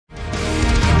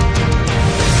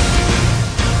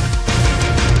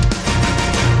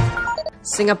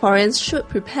Singaporeans should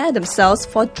prepare themselves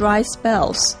for dry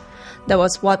spells. That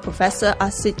was what Professor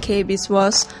Asit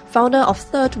Biswas, founder of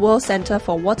Third World Centre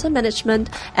for Water Management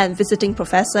and visiting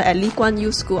professor at Lee Kuan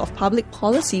Yew School of Public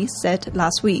Policy, said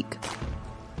last week.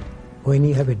 When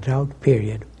you have a drought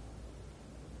period,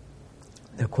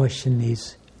 the question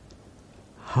is,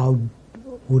 how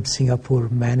would Singapore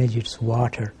manage its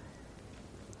water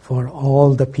for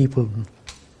all the people,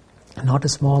 not a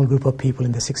small group of people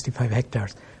in the 65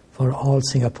 hectares, for all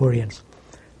Singaporeans,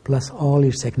 plus all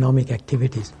its economic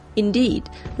activities. Indeed,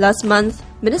 last month,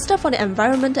 Minister for the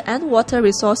Environment and Water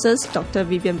Resources Dr.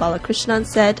 Vivian Balakrishnan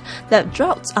said that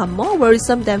droughts are more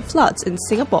worrisome than floods in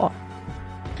Singapore.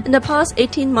 In the past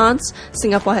 18 months,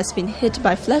 Singapore has been hit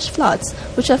by flash floods,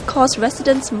 which have caused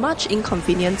residents much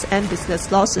inconvenience and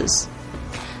business losses.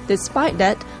 Despite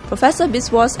that, Professor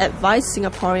Biswas advised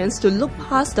Singaporeans to look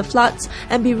past the floods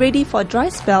and be ready for dry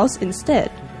spells instead.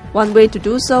 One way to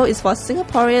do so is for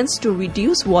Singaporeans to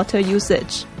reduce water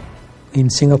usage. In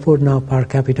Singapore now, per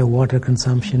capita water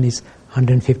consumption is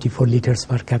 154 liters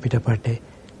per capita per day.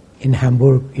 In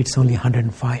Hamburg, it's only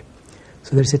 105.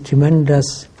 So there's a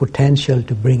tremendous potential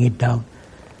to bring it down.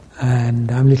 And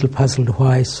I'm a little puzzled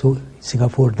why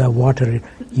Singapore, the water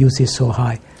use is so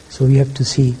high. So we have to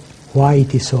see why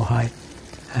it is so high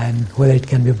and whether it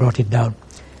can be brought it down.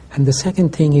 And the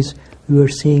second thing is we are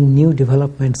seeing new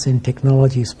developments in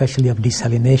technology, especially of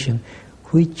desalination,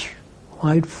 which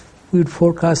we would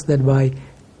forecast that by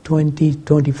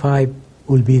 2025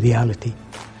 will be reality.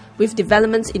 With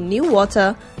developments in new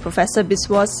water, Professor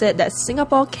Biswas said that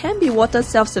Singapore can be water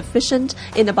self-sufficient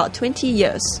in about 20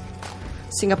 years.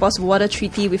 Singapore's water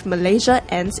treaty with Malaysia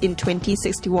ends in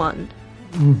 2061.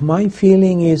 My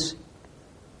feeling is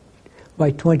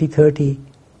by 2030,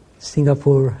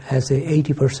 Singapore has a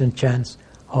 80% chance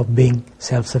of being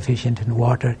self-sufficient in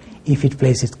water if it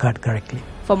plays its card correctly.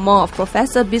 For more of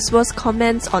Professor Biswas'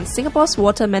 comments on Singapore's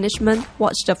water management,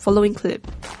 watch the following clip.